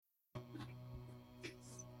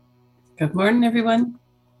Good morning, everyone.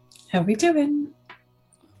 How we doing?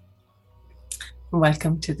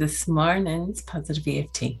 Welcome to this morning's Positive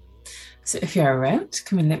EFT. So if you're around,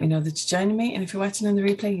 come and let me know that you're joining me. And if you're watching on the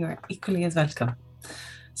replay, you are equally as welcome.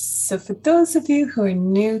 So for those of you who are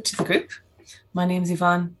new to the group, my name is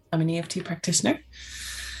Yvonne. I'm an EFT practitioner.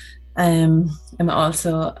 I'm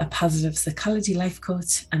also a positive psychology life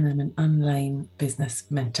coach, and I'm an online business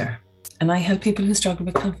mentor. And I help people who struggle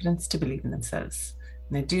with confidence to believe in themselves.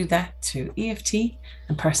 And I do that through EFT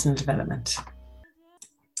and personal development.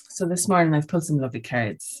 So this morning I've pulled some lovely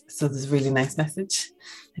cards. So there's a really nice message,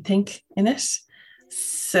 I think, in it.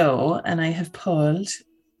 And I have pulled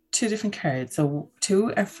two different cards. So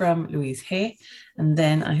two are from Louise Hay, and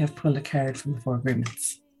then I have pulled a card from the Four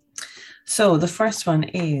Agreements. So the first one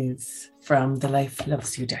is from the Life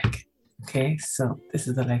Loves You deck. Okay, so this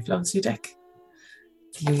is the Life Loves You deck.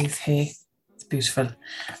 Louise Hay. It's beautiful.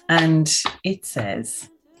 And it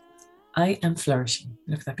says, I am flourishing.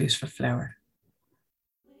 Look at that beautiful flower.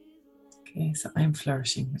 Okay, so I'm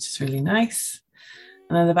flourishing, which is really nice.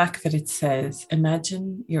 And on the back of it, it says,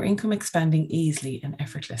 imagine your income expanding easily and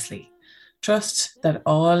effortlessly. Trust that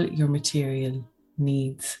all your material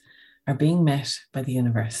needs are being met by the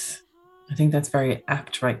universe. I think that's very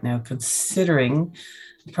apt right now, considering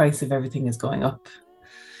the price of everything is going up.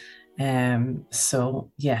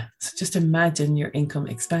 So just imagine your income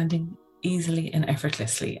expanding easily and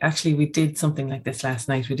effortlessly. Actually, we did something like this last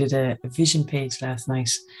night. We did a vision page last night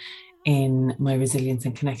in my Resilience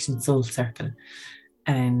and Connection Soul Circle.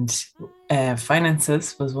 And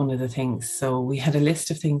finances was one of the things. So we had a list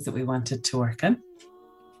of things that we wanted to work on.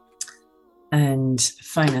 And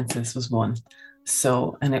finances was one.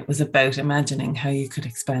 And it was about imagining how you could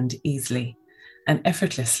expand easily and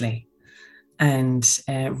effortlessly and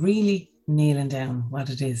really nailing down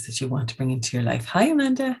what it is that you want to bring into your life. Hi,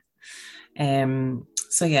 Amanda.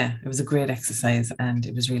 It was a great exercise and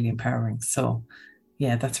it was really empowering. So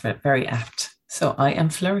yeah, that's very apt. So I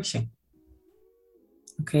am flourishing.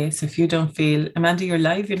 Okay, so if you don't feel, Amanda, you're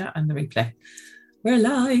live, you're not on the replay. We're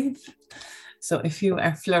live. So if you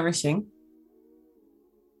are flourishing,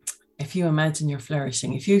 if you imagine you're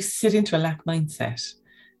flourishing, if you sit into a lack mindset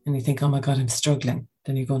and you think, oh my God, I'm struggling,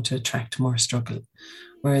 then you're going to attract more struggle.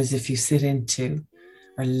 Whereas if you sit into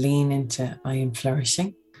or lean into I am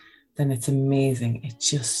flourishing, then it's amazing. It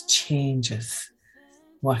just changes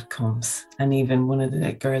what comes. And even one of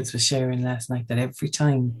the girls was sharing last night that every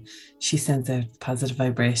time she sends out positive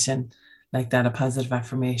vibration like that, a positive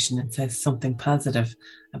affirmation, and says something positive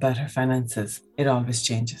about her finances, it always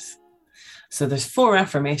changes. So there's 4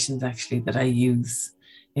 affirmations actually that I use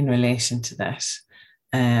in relation to that.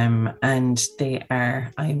 And they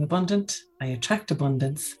are, I am abundant, I attract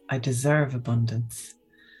abundance, I deserve abundance,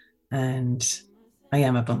 and I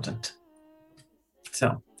am abundant.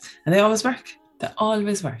 So, and they always work. They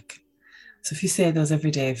always work. So if you say those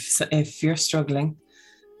every day, if you're struggling,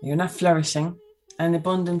 you're not flourishing, and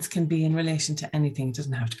abundance can be in relation to anything. It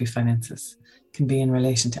doesn't have to be finances. It can be in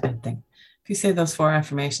relation to anything. If you say those 4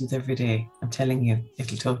 affirmations every day, I'm telling you,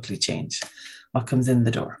 it'll totally change what comes in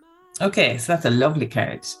the door. Okay, so that's a lovely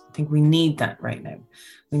card. I think we need that right now.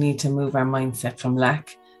 We need to move our mindset from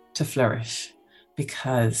lack to flourish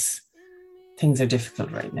because things are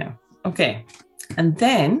difficult right now. Okay, and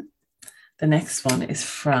then the next one is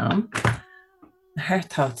from the Heart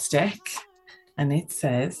Thoughts deck, and it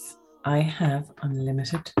says, I have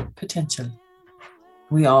unlimited potential.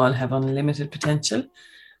 We all have unlimited potential.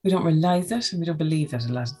 We don't realize it and we don't believe it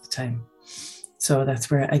a lot of the time. So that's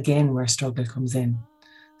where struggle comes in.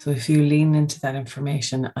 So if you lean into that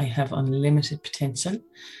information, I have unlimited potential,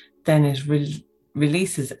 then it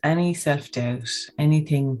releases any self-doubt,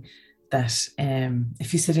 anything that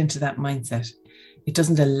if you sit into that mindset, it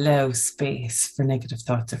doesn't allow space for negative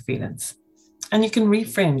thoughts or feelings. And you can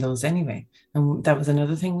reframe those anyway. And that was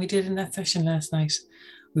another thing we did in that session last night.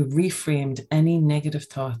 We reframed any negative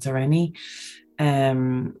thoughts or any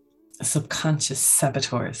subconscious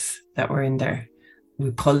saboteurs that were in there. We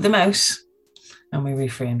pulled them out and we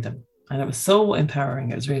reframed them. And it was so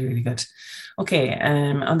empowering. It was really, really good. Okay,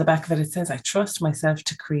 on the back of it, it says, I trust myself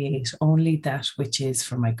to create only that which is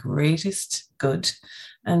for my greatest good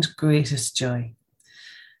and greatest joy.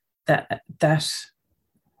 That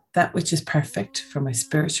which is perfect for my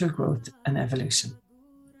spiritual growth and evolution.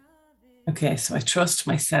 Okay, so I trust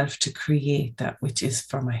myself to create that which is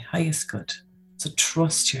for my highest good. So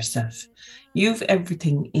trust yourself. You've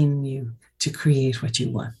everything in you to create what you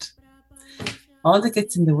want. All that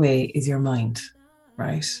gets in the way is your mind,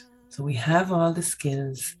 right? So we have all the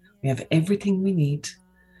skills, we have everything we need,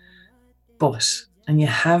 and you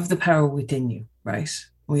have the power within you, right?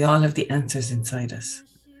 We all have the answers inside us.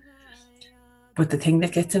 But the thing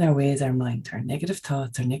that gets in our way is our mind, our negative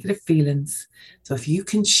thoughts, our negative feelings. So if you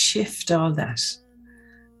can shift all that,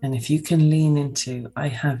 and if you can lean into, I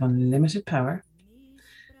have unlimited power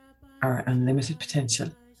or unlimited potential,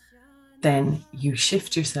 then you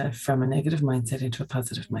shift yourself from a negative mindset into a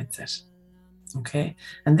positive mindset. Okay.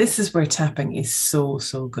 And this is where tapping is so,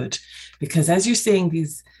 so good, because as you're saying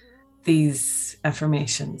these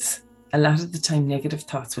affirmations, a lot of the time negative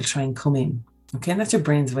thoughts will try and come in. Okay. And that's your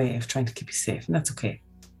brain's way of trying to keep you safe. And that's okay.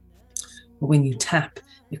 But when you tap,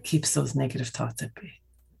 it keeps those negative thoughts at bay.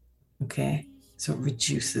 Okay. So it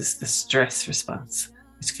reduces the stress response,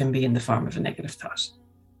 which can be in the form of a negative thought.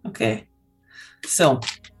 Okay. So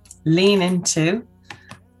lean into,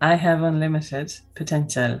 I have unlimited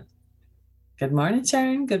potential. Good morning,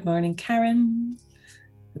 Sharon. Good morning, Karen.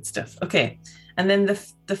 Good stuff. Okay. And then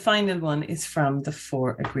the final one is from the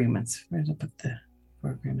 4 Agreements. Where did I put the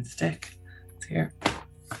 4 Agreements deck? It's here.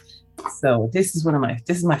 So this is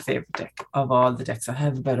my favorite deck of all the decks. I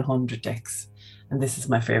have about 100 decks, and this is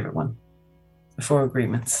my favorite one. The 4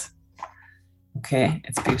 Agreements. Okay.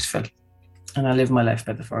 It's beautiful. And I live my life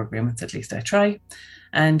by the 4 Agreements, at least I try.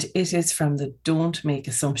 And it is from the Don't Make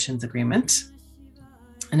Assumptions Agreement.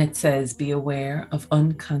 And it says, be aware of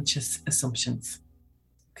unconscious assumptions.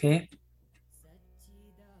 Okay.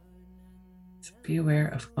 So be aware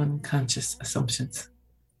of unconscious assumptions.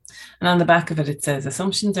 And on the back of it, it says,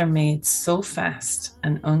 assumptions are made so fast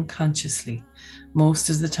and unconsciously most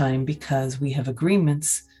of the time because we have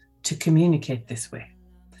agreements to communicate this way.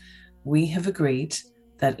 We have agreed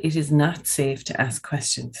that it is not safe to ask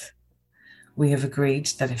questions. We have agreed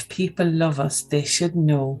that if people love us, they should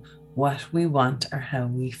know what we want or how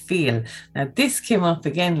we feel. Now, this came up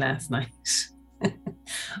again last night.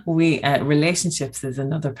 Relationships is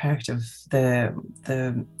another part of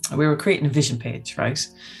we were creating a vision page, right?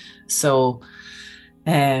 So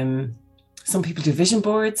some people do vision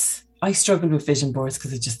boards. I struggle with vision boards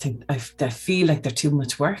because I just think I feel like they're too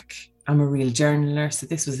much work. I'm a real journaler, so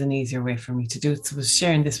this was an easier way for me to do it. So I was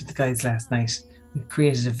sharing this with the guys last night. We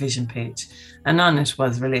created a vision page, and on it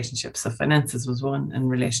was relationships. So finances was one and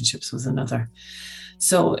relationships was another.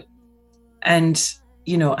 So, and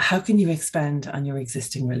how can you expand on your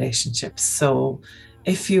existing relationships? So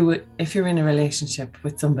if you're in a relationship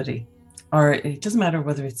with somebody, or it doesn't matter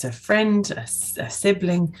whether it's a friend, a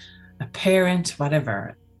sibling, a parent,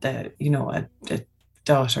 whatever, a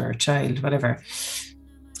daughter or child, whatever,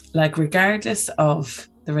 like regardless of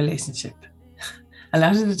the relationship, a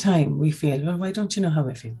lot of the time we feel, well, why don't you know how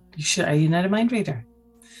I feel? Are you not a mind reader?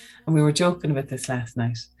 And we were joking about this last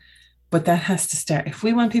night. But that has to start. If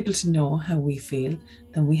we want people to know how we feel,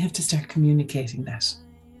 then we have to start communicating that.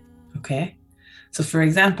 Okay? So for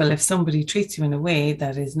example, if somebody treats you in a way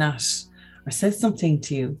that is not, or says something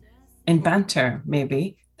to you in banter,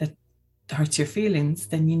 maybe, that hurts your feelings,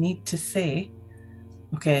 then you need to say,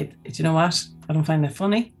 okay, do you know what? I don't find that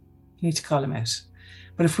funny. You need to call them out.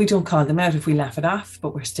 But if we don't call them out, if we laugh it off,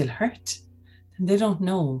 but we're still hurt, then they don't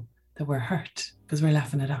know that we're hurt because we're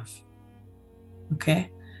laughing it off.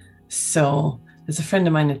 Okay? So there's a friend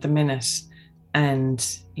of mine at the minute, and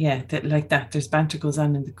there's banter goes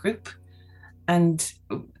on in the group, and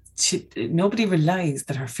nobody realized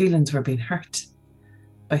that her feelings were being hurt.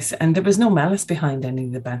 And there was no malice behind any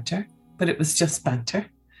of the banter, but it was just banter.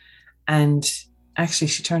 And actually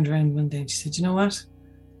she turned around one day and she said, you know what?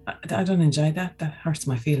 I don't enjoy that. That hurts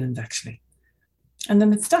my feelings, actually. And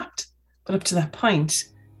then it stopped. But up to that point,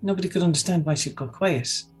 nobody could understand why she'd go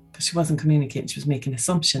quiet, because she wasn't communicating. She was making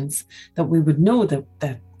assumptions that we would know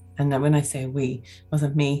that. And that when I say we, it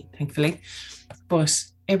wasn't me, thankfully, but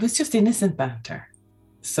it was just innocent banter.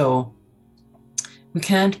 So we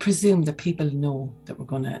can't presume that people know that we're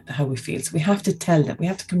going to, how we feel. So we have to tell them, we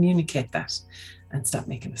have to communicate that and stop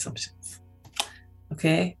making assumptions.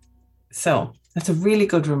 Okay. So that's a really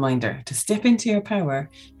good reminder to step into your power.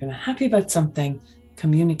 If you're not happy about something,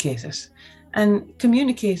 communicate it, and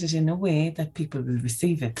communicate it in a way that people will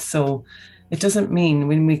receive it. So it doesn't mean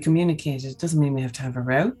when we communicate it doesn't mean we have to have a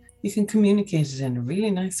row. You can communicate it in a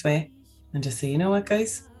really nice way and just say, you know what,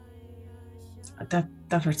 guys, that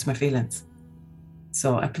hurts my feelings.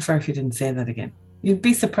 So I prefer if you didn't say that again. You'd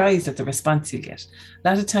be surprised at the response you get. A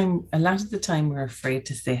lot of the time we're afraid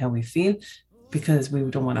to say how we feel because we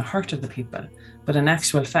don't want to hurt other people. But in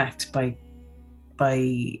actual fact, by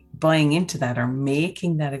buying into that or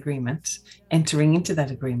making that agreement, entering into that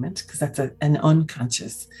agreement, because that's an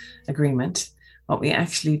unconscious agreement, what we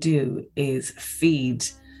actually do is feed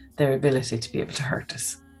their ability to be able to hurt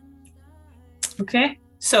us. Okay?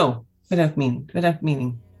 So without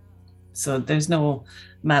meaning. So there's no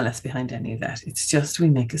malice behind any of that. It's just we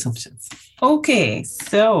make assumptions. Okay,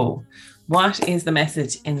 so What is the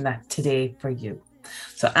message in that today for you?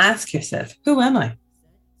 So ask yourself, who am I?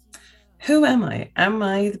 Who am I? Am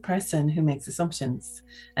I the person who makes assumptions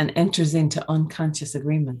and enters into unconscious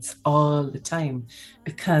agreements all the time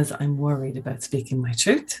because I'm worried about speaking my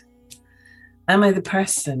truth? Am I the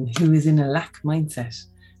person who is in a lack mindset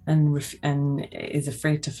and is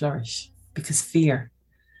afraid to flourish because fear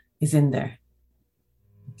is in there?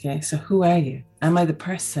 Okay, so who are you? Am I the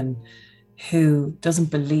person who doesn't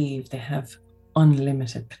believe they have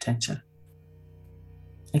unlimited potential?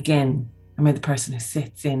 Again, am I the person who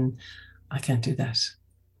sits in, I can't do that.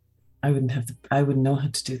 I wouldn't know how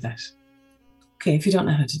to do that. Okay, if you don't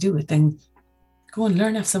know how to do it, then go and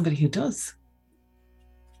learn off somebody who does.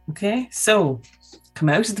 Okay, so come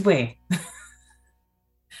out of the way.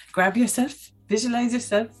 Grab yourself, visualize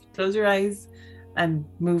yourself, close your eyes, and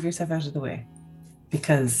move yourself out of the way,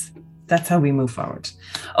 because that's how we move forward.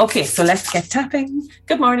 Okay, so let's get tapping.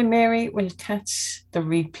 Good morning, Mary. We'll catch the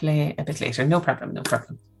replay a bit later. No problem, no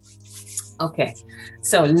problem. Okay,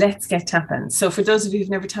 so let's get tapping. So for those of you who've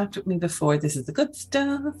never tapped with me before, this is the good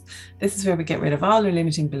stuff. This is where we get rid of all our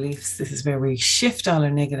limiting beliefs. This is where we shift all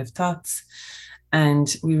our negative thoughts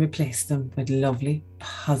and we replace them with lovely,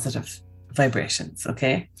 positive vibrations,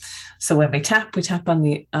 okay? So when we tap on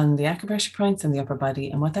the acupressure points in the upper body,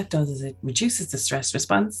 and what that does is it reduces the stress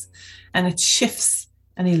response and it shifts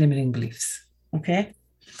any limiting beliefs, okay?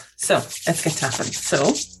 So let's get tapping.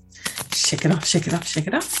 So shake it off, shake it off, shake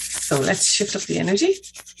it off. So let's shift up the energy.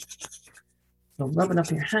 So rubbing up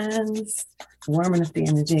your hands, warming up the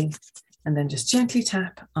energy, and then just gently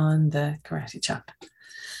tap on the karate chop.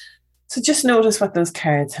 So just notice what those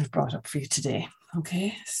cards have brought up for you today.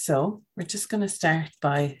 Okay, so we're just going to start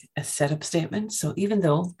by a setup statement. So even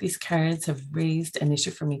though these cards have raised an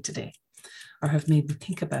issue for me today, or have made me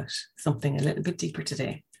think about something a little bit deeper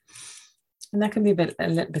today, and that can be a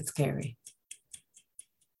little bit scary,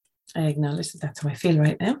 I acknowledge that that's how I feel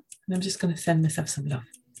right now, and I'm just going to send myself some love.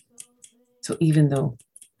 So even though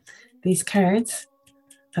these cards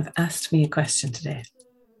have asked me a question today,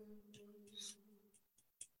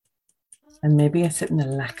 and maybe I sit in a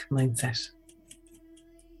lack mindset,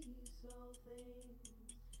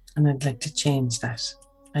 and I'd like to change that.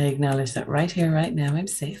 I acknowledge that right here, right now, I'm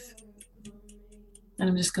safe. And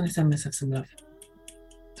I'm just going to send myself some love.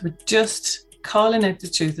 So we're just calling out the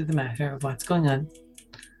truth of the matter of what's going on,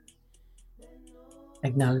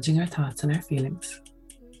 acknowledging our thoughts and our feelings,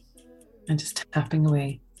 and just tapping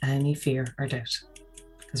away any fear or doubt.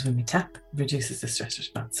 Because when we tap, it reduces the stress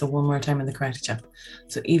response. So one more time in the karate chop.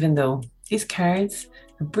 So even though these cards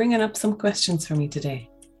are bringing up some questions for me today,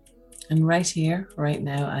 and right here, right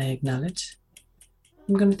now, I acknowledge,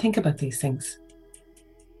 I'm going to think about these things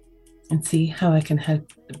and see how I can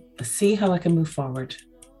move forward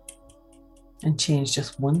and change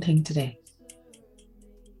just one thing today.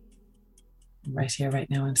 Right here, right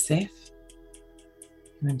now, I'm safe.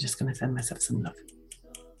 And I'm just going to send myself some love.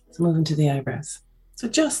 So moving to the eyebrows. So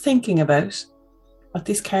just thinking about what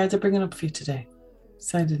these cards are bringing up for you today.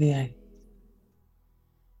 Side of the eye.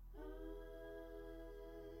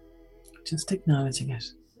 Just acknowledging it.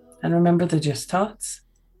 And remember, they're just thoughts,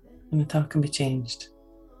 and the thought can be changed.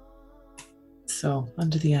 So,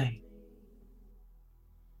 under the eye.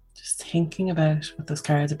 Just thinking about what those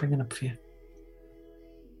cards are bringing up for you.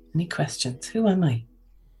 Any questions? Who am I?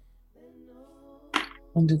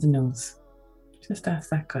 Under the nose. Just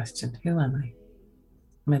ask that question. Who am I?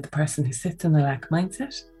 Am I the person who sits in the lack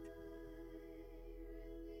mindset?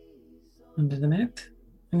 Under the mouth.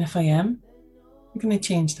 And if I am, how can I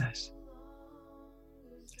change that?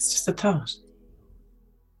 It's just a thought.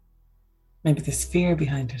 Maybe there's fear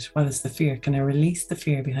behind it. What is the fear? Can I release the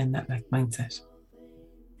fear behind that lack mindset?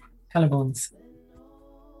 Collarbones.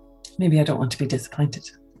 Maybe I don't want to be disappointed.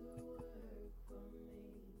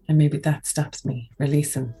 And maybe that stops me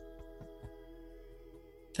releasing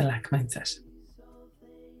the lack mindset.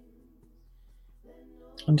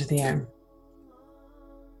 Under the arm.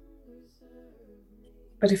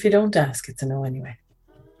 But if you don't ask, it's a no anyway.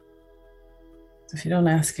 So if you don't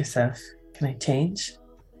ask yourself, can I change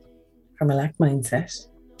from a lack mindset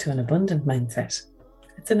to an abundant mindset?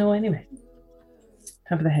 It's a no anyway.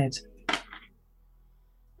 Top of the head.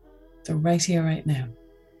 So right here, right now,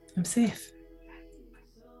 I'm safe.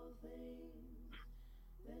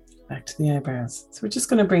 Back to the eyebrows. So we're just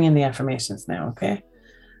going to bring in the affirmations now, okay?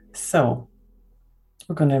 So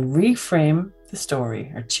we're going to reframe the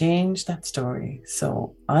story or change that story.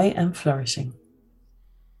 So I am flourishing.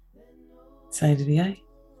 Side of the eye.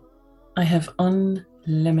 I have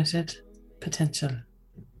unlimited potential.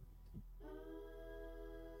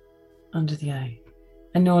 Under the eye.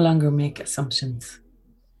 I no longer make assumptions.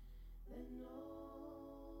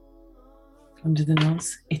 Under the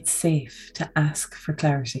nose, it's safe to ask for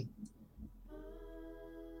clarity.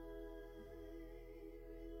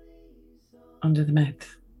 Under the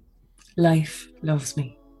mouth, life loves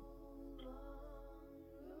me.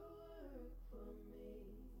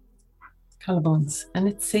 Collarbones, and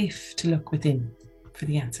it's safe to look within for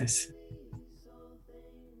the answers.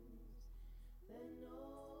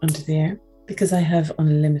 Under the air, because I have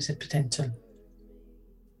unlimited potential.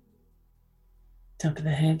 Top of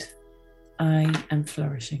the head, I am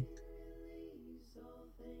flourishing.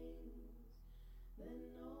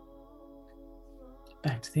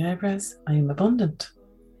 Back to the eyebrows, I am abundant.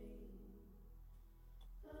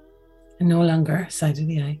 And no longer, side of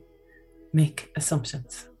the eye, make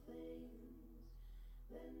assumptions.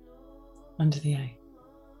 Under the eye,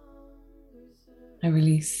 I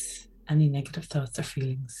release any negative thoughts or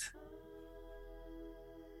feelings.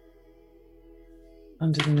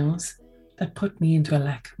 Under the nose, that put me into a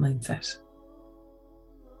lack mindset.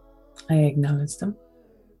 I acknowledge them,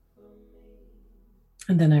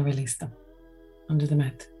 and then I release them. Under the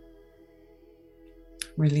mouth,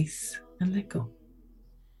 release and let go.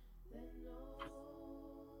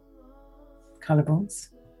 Collarbones,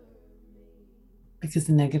 because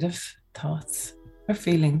the negative thoughts or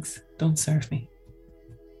feelings don't serve me.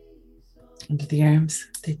 Under the arms,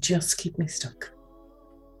 they just keep me stuck.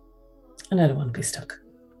 And I don't want to be stuck.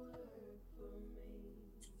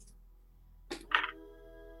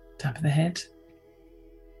 Top of the head,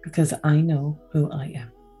 because I know who I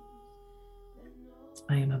am.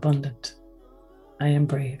 I am abundant. I am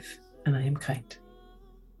brave, and I am kind.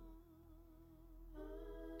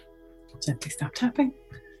 Gently stop tapping.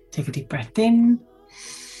 Take a deep breath in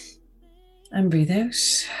and breathe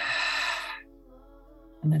out.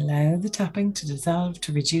 And allow the tapping to dissolve,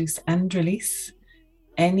 to reduce and release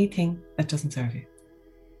anything that doesn't serve you.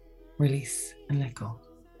 Release and let go.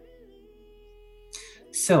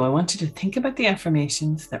 So I want you to think about the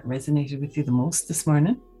affirmations that resonated with you the most this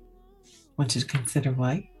morning. I want you to consider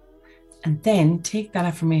why. And then take that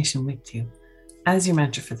affirmation with you as your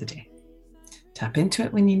mantra for the day. Tap into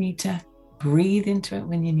it when you need to, breathe into it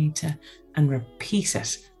when you need to, and repeat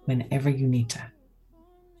it whenever you need to.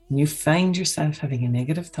 When you find yourself having a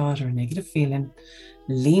negative thought or a negative feeling,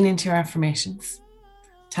 lean into your affirmations,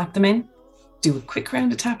 tap them in, do a quick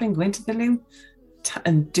round of tapping, go into the loo,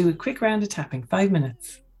 and do a quick round of tapping, 5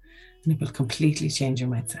 minutes, and it will completely change your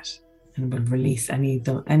mindset and will release any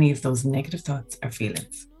of those negative thoughts or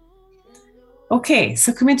feelings. Okay,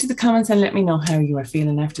 so come into the comments and let me know how you are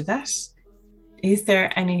feeling after that. Do you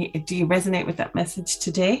resonate with that message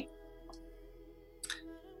today?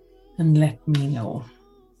 And let me know.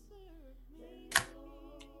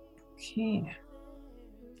 Okay.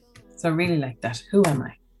 So I really like that. Who am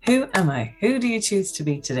I? Who am I? Who do you choose to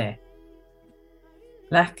be today?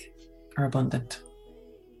 Lack or abundant?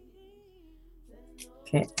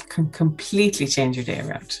 Okay, can completely change your day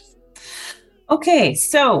around. Okay,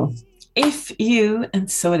 so if you,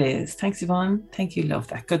 and so it is. Thanks, Yvonne. Thank you, love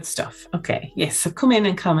that. Good stuff. Okay, yes, so come in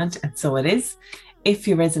and comment, and so it is. If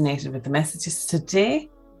you resonated with the messages today,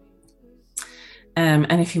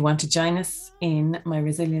 and if you want to join us in my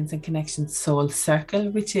Resilience and Connection Soul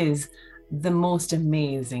Circle, which is the most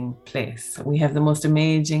amazing place. We have the most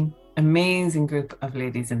amazing group of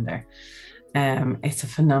ladies in there. It's a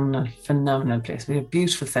phenomenal place. We had a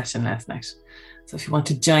beautiful session last night. So if you want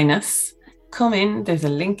to join us, come in. There's a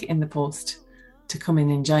link in the post to come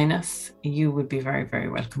in and join us. You would be very, very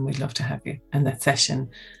welcome. We'd love to have you. And that session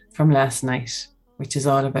from last night, which is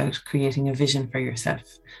all about creating a vision for yourself,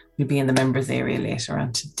 will be in the members area later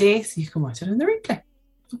on today, so you can watch it on the replay.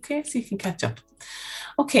 Okay, so you can catch up.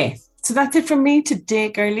 Okay, so that's it from me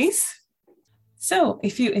today, girlies. So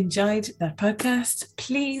if you enjoyed that podcast,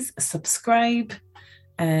 please subscribe,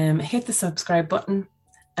 hit the subscribe button,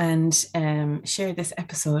 and share this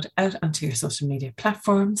episode out onto your social media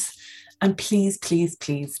platforms. And please, please,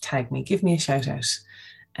 please tag me. Give me a shout out.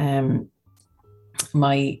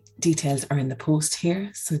 My details are in the post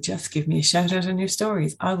here, so just give me a shout out on your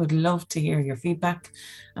stories. I would love to hear your feedback,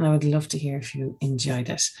 and I would love to hear if you enjoyed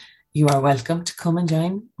it. You are welcome to come and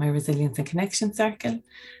join my Resilience and Connection Circle.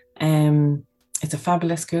 It's a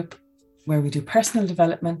fabulous group where we do personal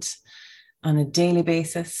development on a daily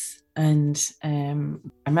basis, and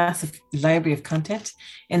a massive library of content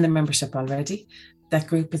in the membership already. That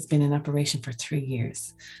group has been in operation for 3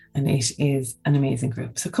 years, and it is an amazing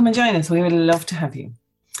group. So come and join us. We would love to have you.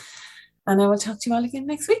 And I will talk to you all again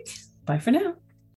next week. Bye for now.